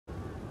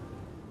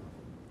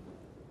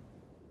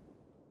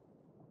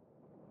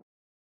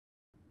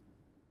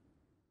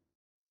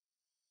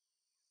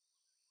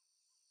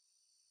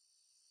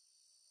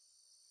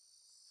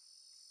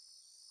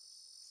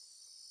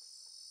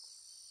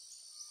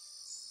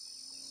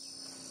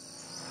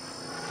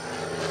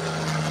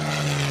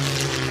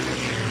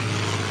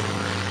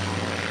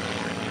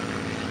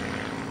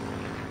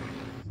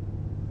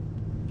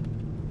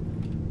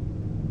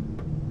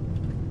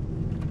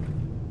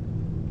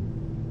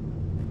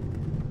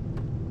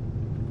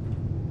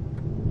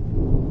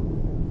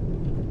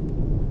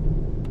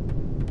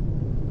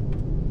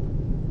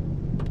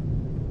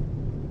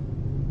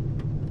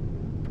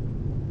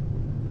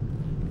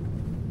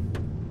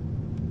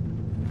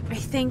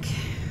think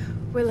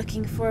we're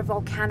looking for a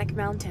volcanic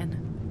mountain.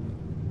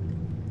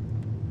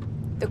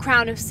 The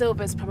crown of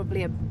silver is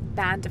probably a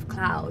band of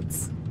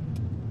clouds.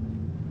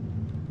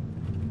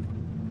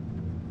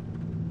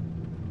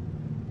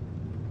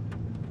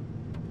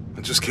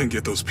 I just can't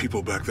get those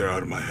people back there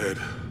out of my head.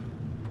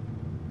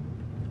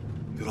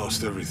 They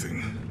lost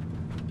everything.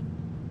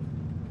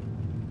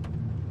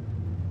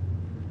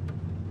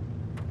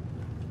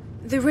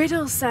 The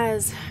riddle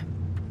says,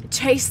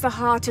 chase the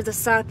heart of the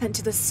serpent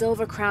to the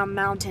Silver Crown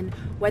Mountain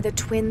where the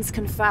twins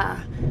confer.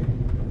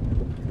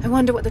 I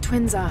wonder what the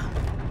twins are.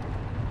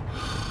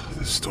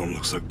 This storm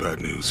looks like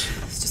bad news.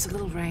 It's just a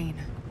little rain.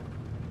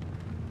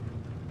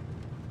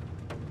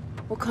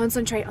 We'll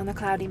concentrate on the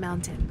Cloudy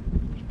Mountain.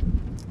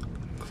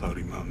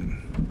 Cloudy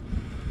Mountain.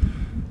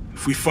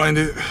 If we find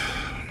it,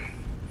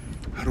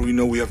 how do we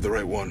know we have the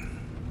right one?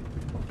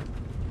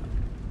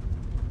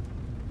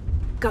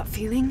 Gut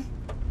feeling?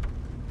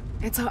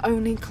 It's our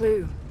only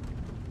clue.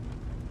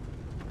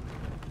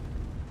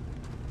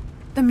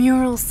 The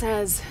mural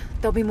says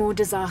there'll be more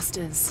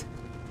disasters.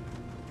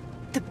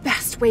 The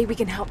best way we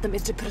can help them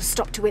is to put a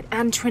stop to it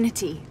and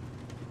Trinity.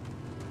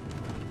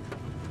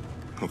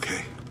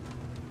 Okay.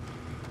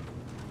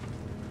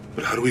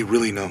 But how do we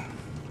really know?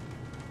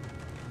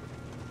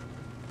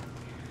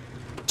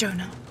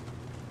 Jonah,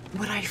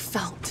 what I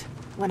felt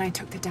when I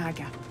took the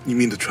dagger. You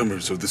mean the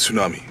tremors of the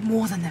tsunami?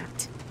 More than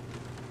that.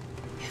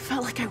 It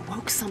felt like I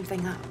woke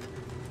something up.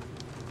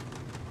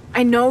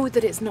 I know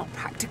that it's not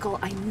practical,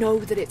 I know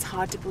that it's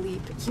hard to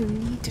believe, but you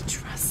need to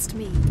trust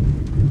me.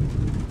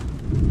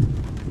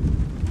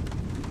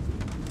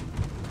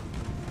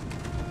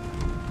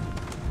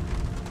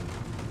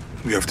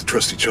 We have to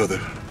trust each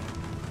other.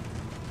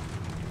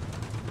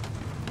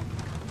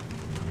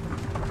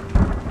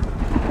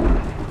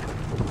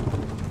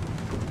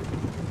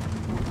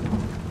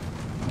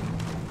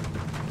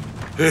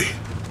 Hey,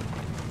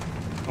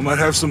 I might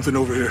have something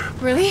over here.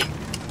 Really?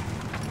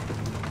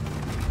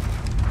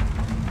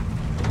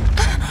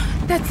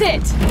 That's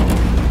it!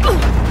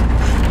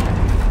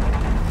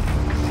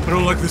 I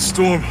don't like this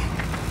storm.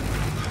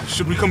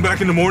 Should we come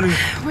back in the morning?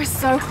 We're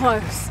so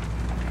close.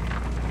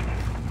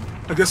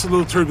 I guess a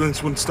little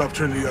turbulence wouldn't stop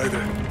Trinity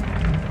either.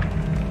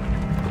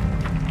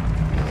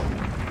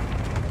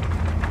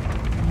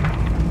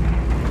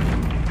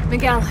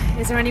 Miguel,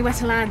 is there anywhere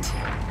to land?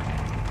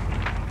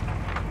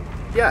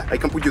 Yeah, I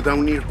can put you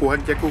down near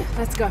Coajiaco.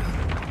 Let's go.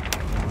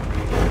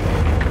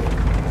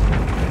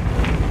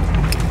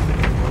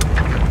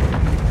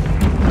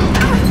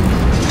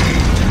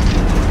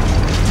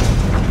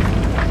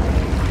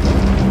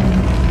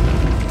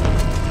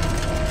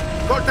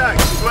 Contact!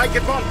 It might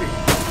get bumpy.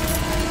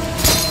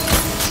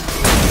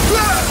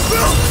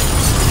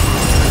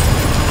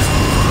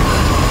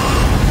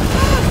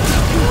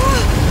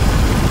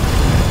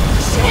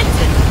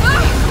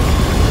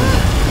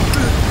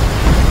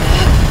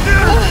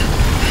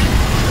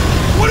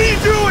 What are you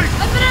doing?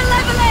 I'm gonna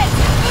level it!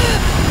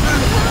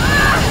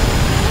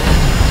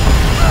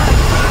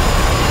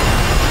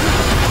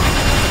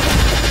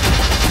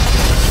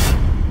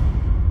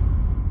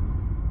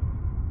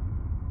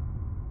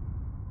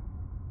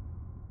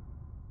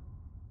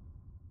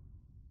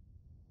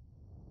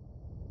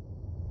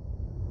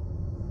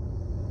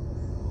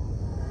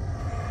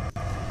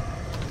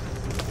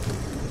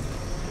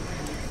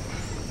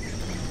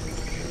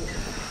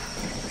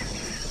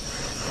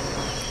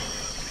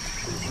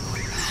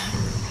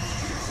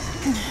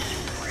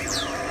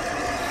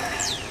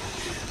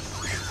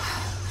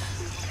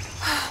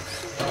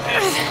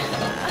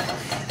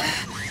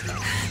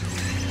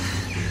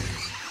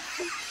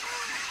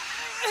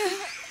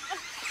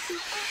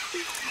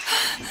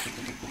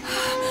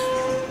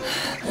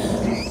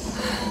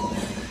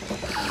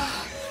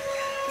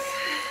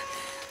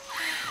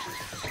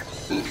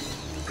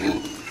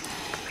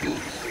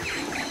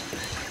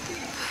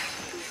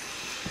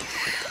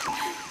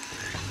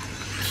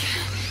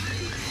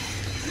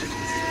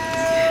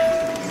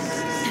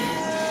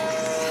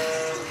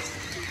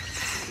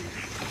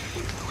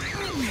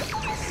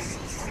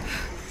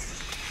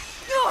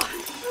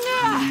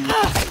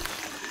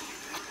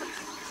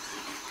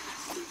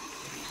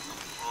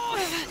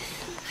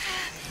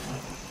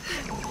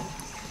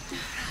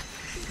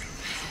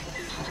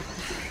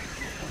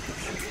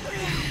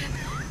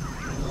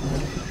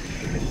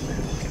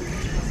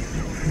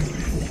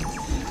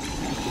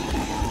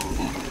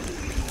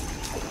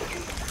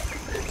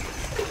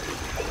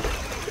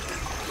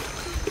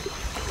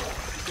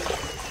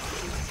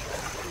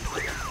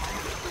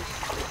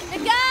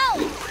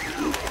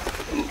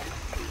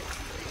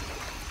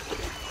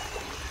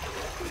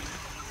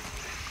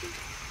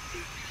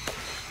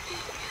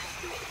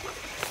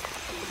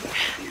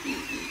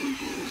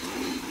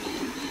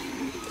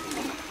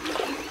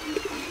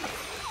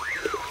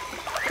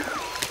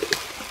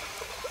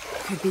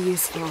 Could be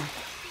useful.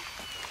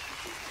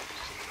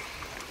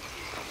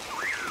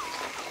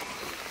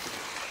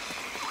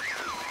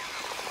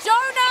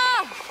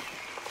 Jonah!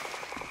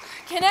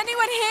 Can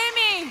anyone hear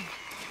me?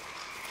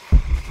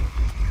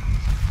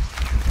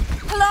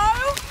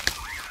 Hello?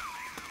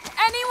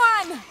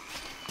 Anyone?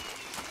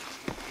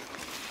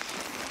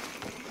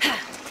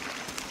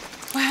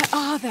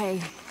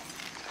 they?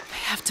 I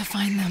have to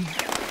find them.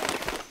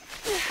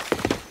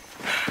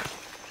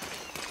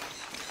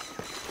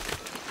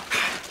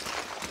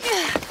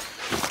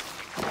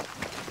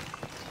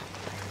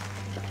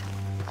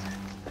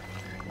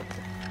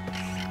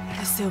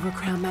 The Silver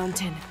Crown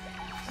Mountain.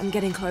 I'm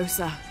getting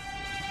closer.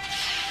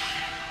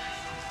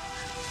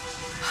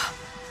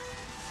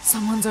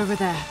 Someone's over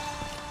there.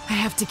 I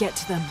have to get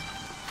to them.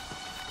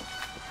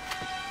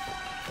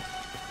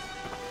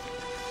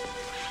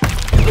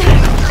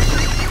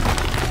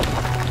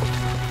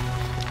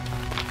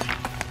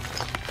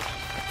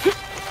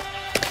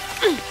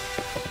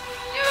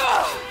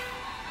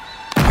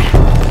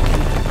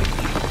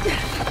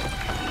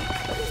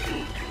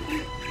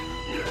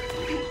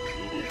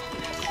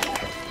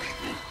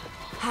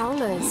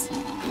 Howlers.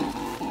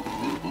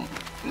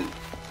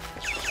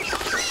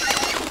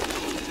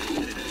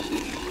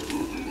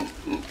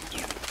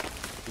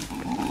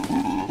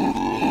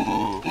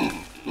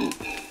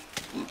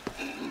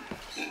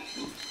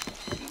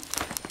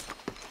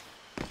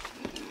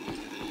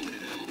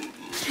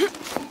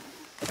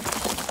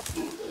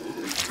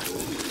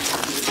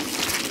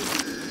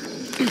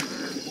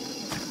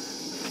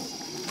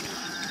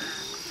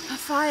 A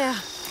fire.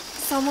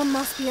 Someone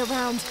must be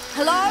around.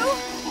 Hello?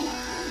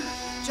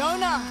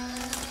 Jonah!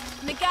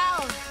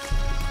 Miguel!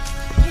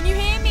 Can you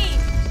hear me?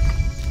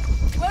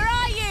 Where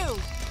are you?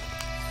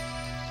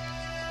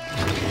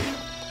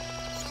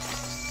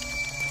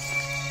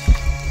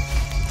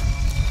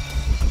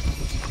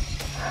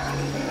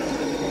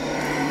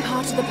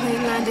 Part of the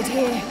plane landed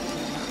here.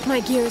 My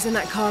gear is in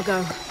that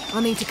cargo.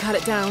 I'll need to cut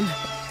it down.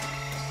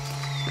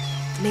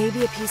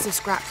 Maybe a piece of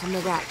scrap from the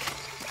wreck.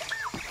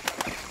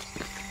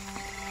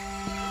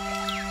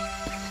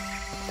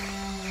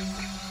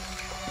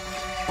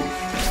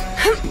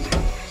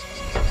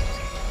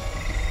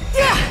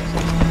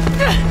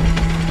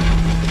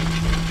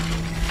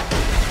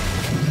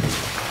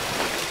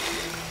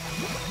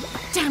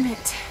 Damn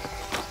it!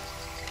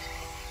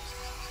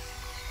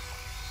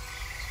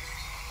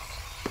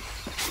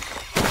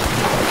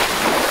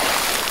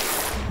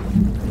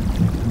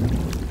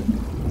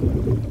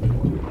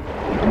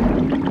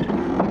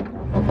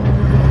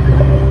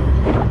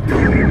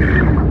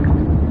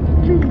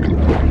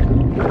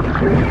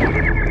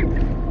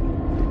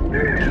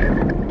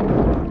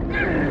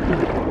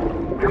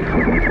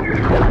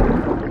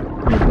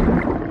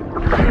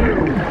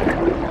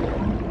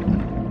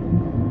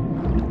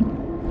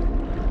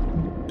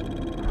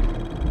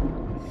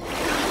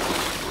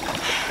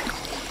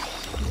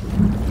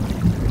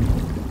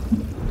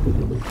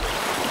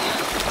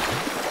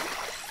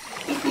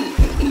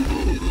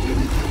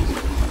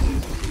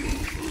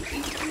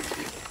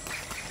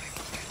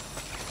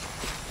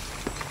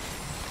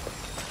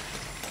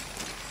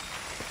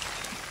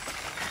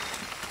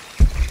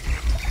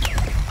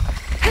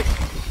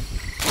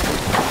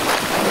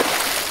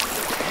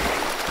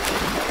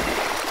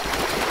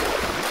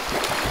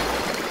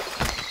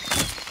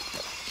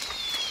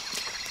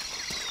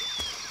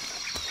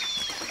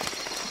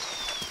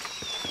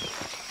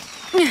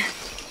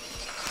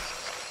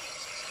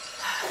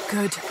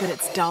 Good, but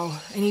it's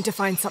dull. I need to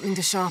find something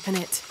to sharpen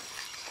it.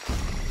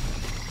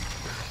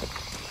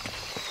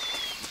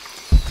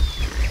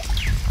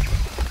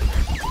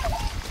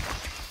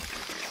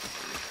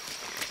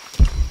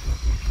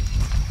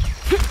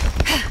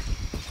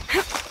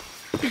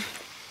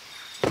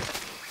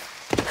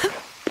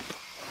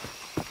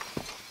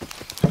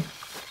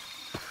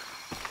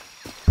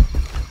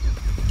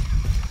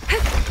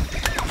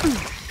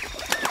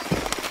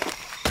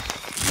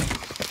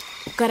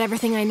 Got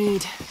everything I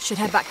need. Should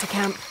head back to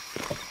camp.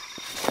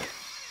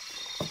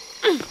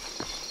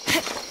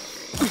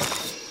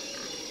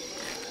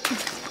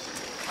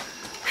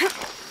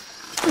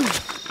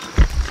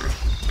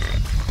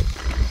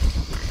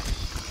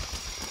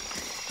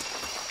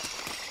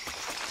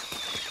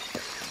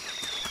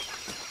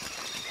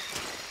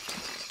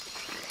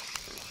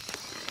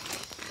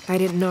 I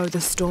didn't know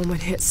the storm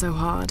would hit so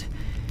hard.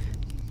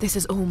 This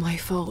is all my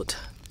fault.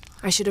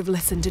 I should have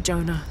listened to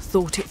Jonah,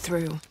 thought it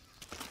through.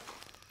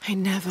 I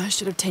never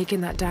should have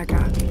taken that dagger.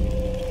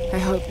 I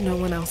hope no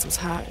one else was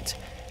hurt.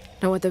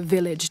 No other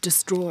village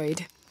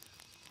destroyed.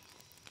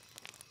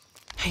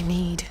 I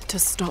need to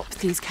stop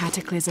these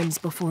cataclysms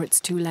before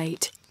it's too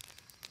late.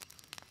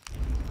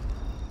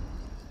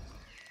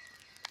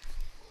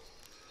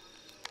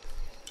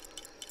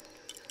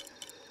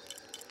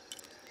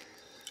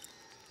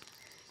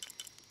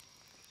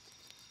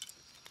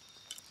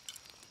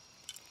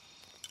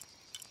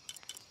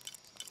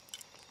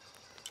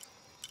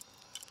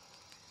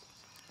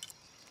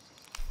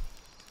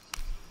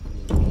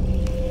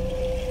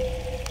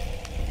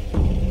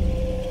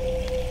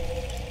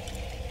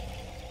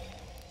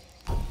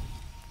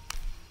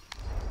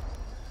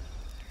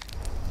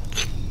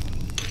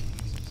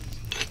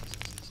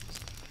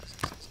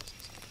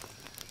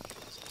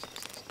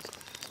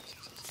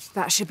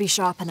 That should be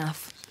sharp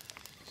enough.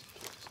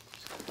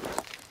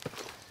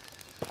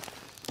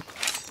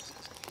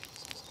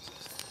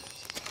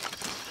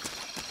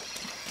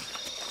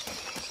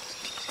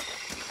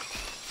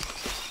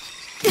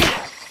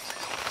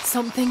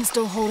 Something's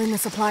still holding the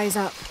supplies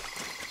up.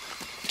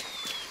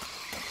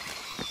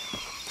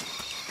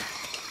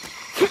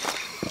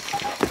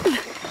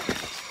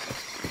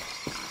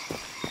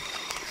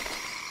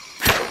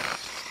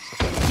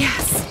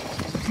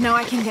 Yes! Now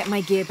I can get my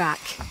gear back.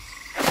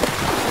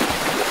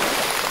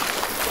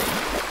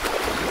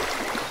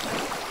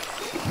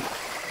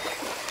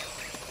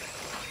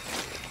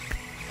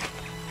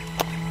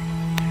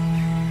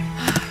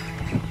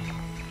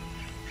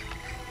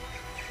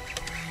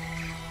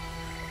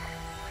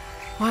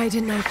 Why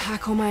didn't I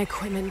pack all my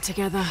equipment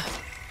together?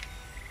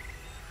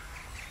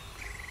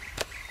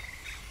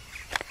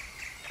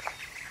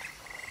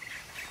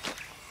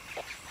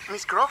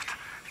 Miss Croft?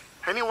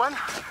 Anyone?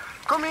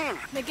 Come in.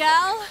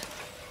 Miguel?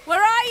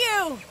 Where are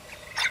you?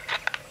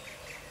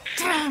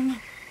 Damn!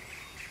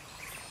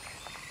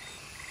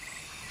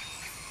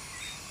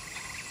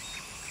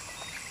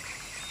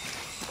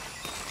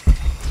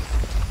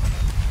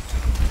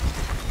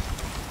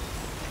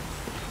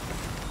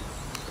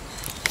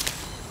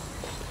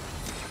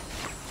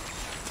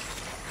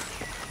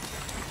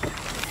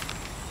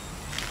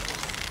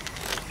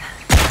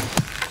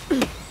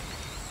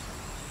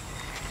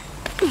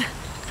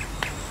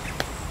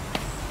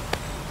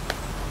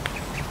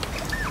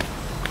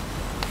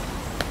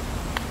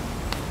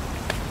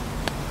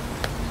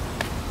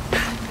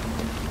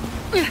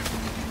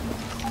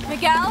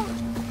 Miguel?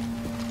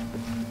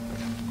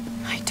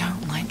 I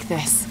don't like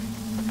this.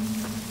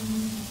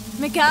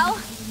 Miguel?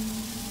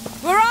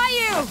 Where are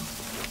you?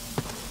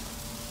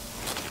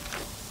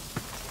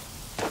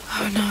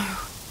 Oh no.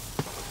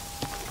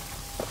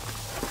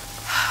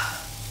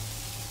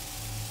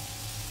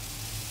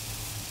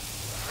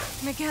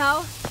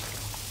 Miguel?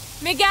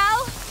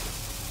 Miguel?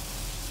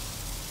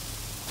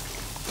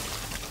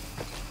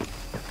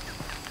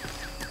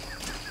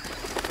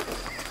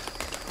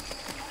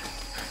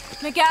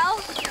 Miguel?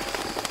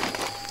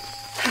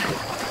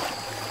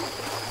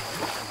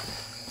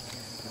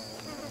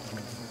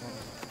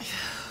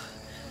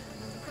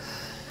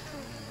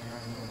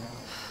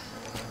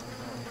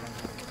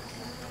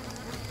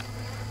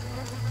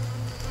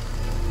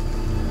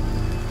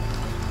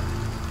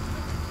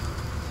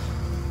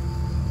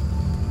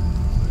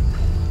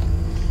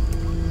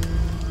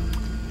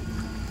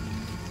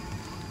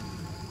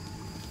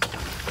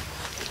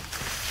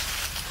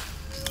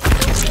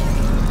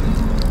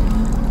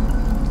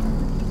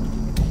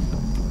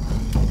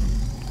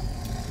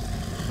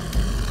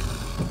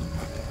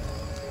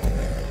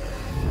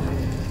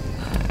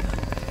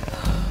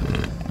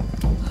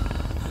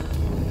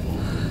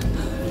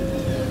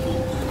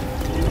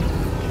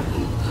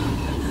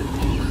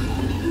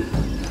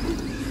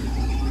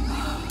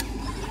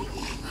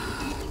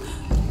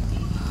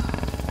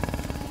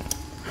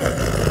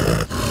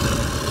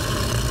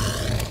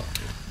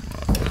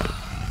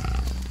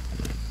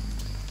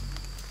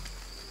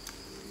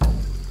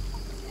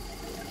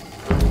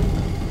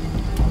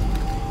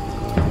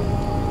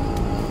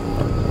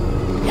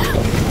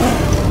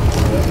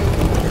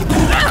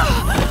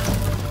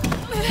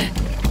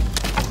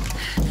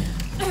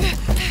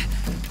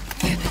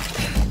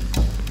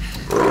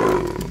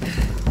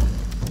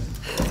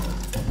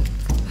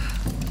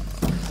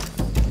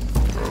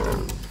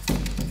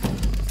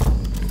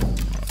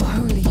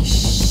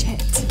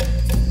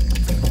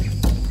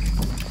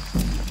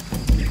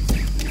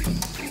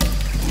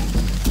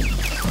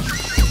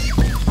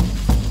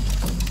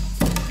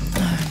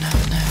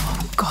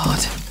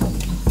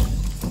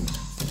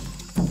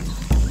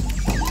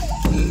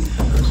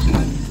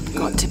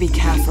 Be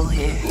careful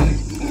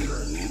here.